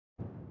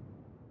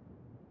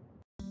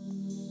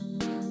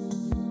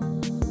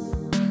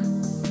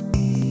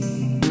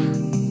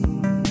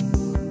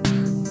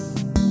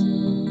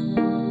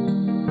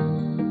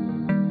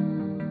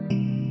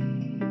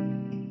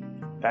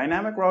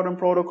Dynamic routing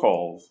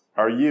protocols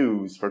are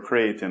used for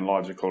creating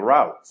logical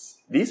routes.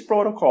 These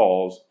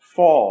protocols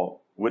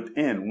fall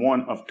within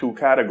one of two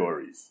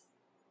categories: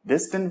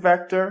 distant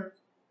vector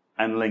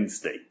and link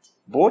state.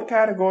 Both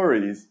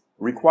categories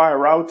require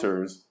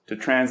routers to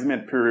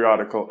transmit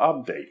periodical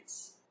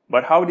updates.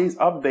 But how these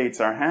updates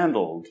are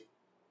handled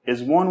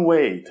is one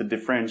way to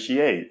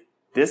differentiate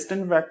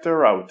distant vector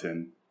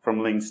routing from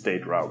link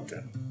state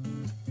routing.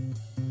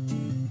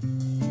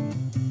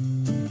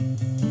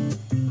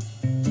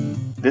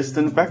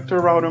 Distant vector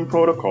routing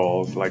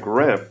protocols like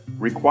RIP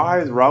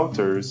requires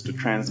routers to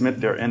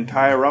transmit their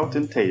entire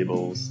routing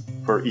tables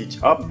for each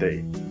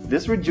update.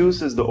 This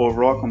reduces the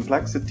overall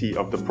complexity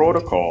of the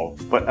protocol,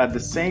 but at the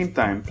same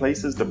time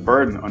places the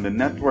burden on the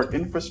network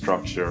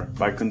infrastructure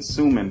by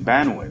consuming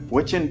bandwidth,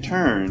 which in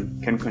turn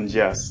can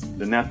congest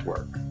the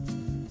network.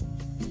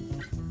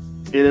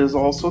 It is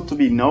also to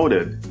be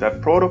noted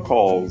that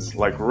protocols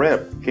like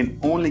RIP can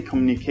only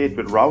communicate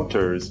with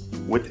routers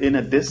within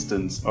a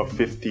distance of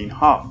 15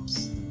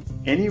 hops.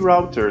 Any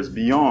routers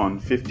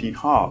beyond 15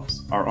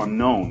 hops are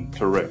unknown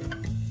to RIP.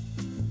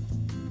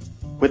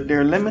 With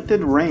their limited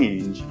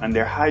range and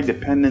their high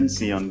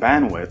dependency on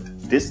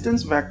bandwidth,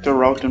 distance vector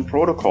routing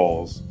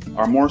protocols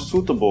are more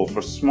suitable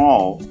for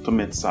small to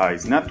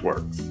mid-sized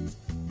networks.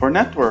 For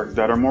networks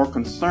that are more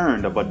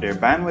concerned about their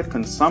bandwidth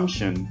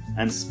consumption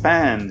and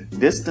span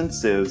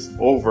distances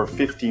over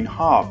 15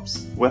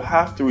 hops, will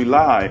have to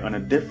rely on a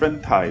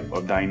different type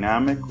of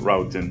dynamic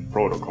routing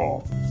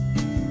protocol.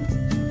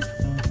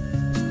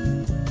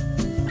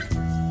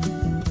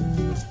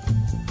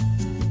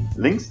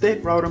 Link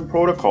state routing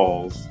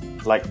protocols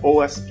like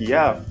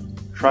OSPF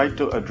try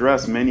to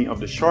address many of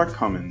the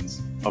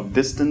shortcomings of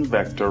distant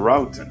vector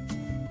routing.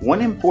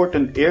 One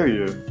important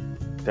area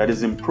that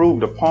is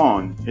improved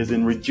upon is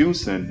in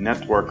reducing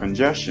network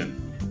congestion.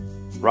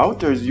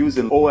 Routers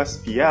using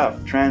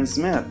OSPF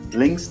transmit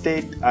link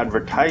state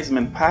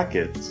advertisement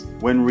packets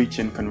when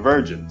reaching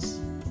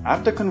convergence.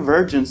 After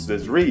convergence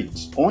is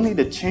reached, only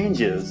the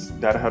changes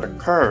that had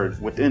occurred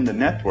within the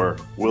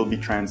network will be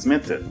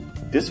transmitted.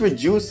 This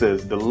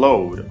reduces the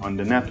load on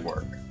the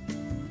network.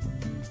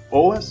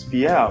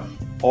 OSPF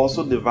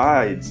also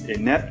divides a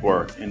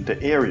network into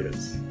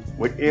areas,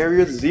 with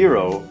area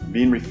 0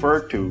 being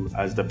referred to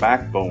as the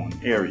backbone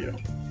area.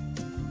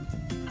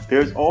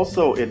 There's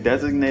also a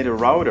designated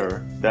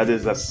router that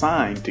is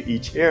assigned to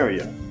each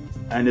area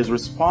and is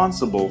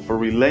responsible for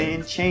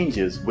relaying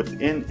changes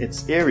within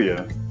its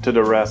area to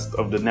the rest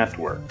of the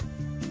network.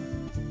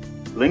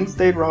 Link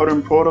state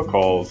routing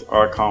protocols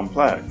are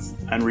complex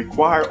and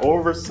require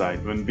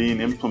oversight when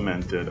being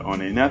implemented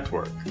on a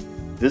network.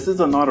 This is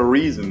another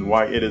reason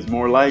why it is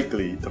more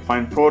likely to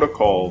find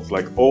protocols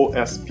like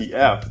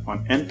OSPF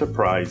on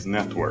enterprise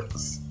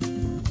networks.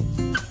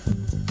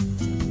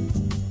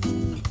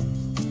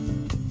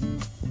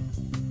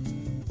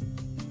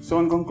 So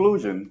in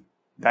conclusion,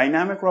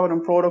 dynamic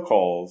routing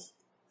protocols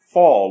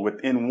fall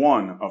within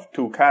one of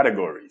two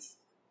categories: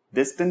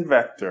 distant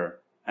vector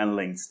and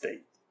link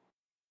state.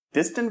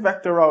 Distant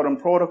vector routing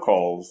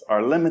protocols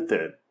are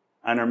limited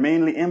and are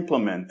mainly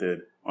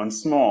implemented on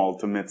small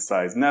to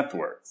mid-sized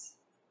networks.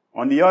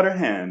 On the other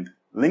hand,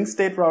 link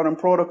state routing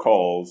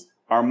protocols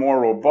are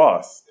more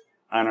robust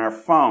and are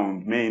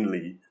found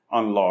mainly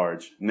on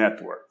large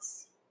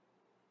networks.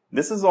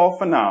 This is all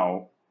for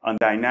now on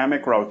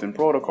dynamic routing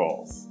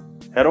protocols.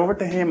 Head over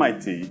to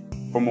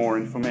HeyMIT for more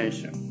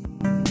information.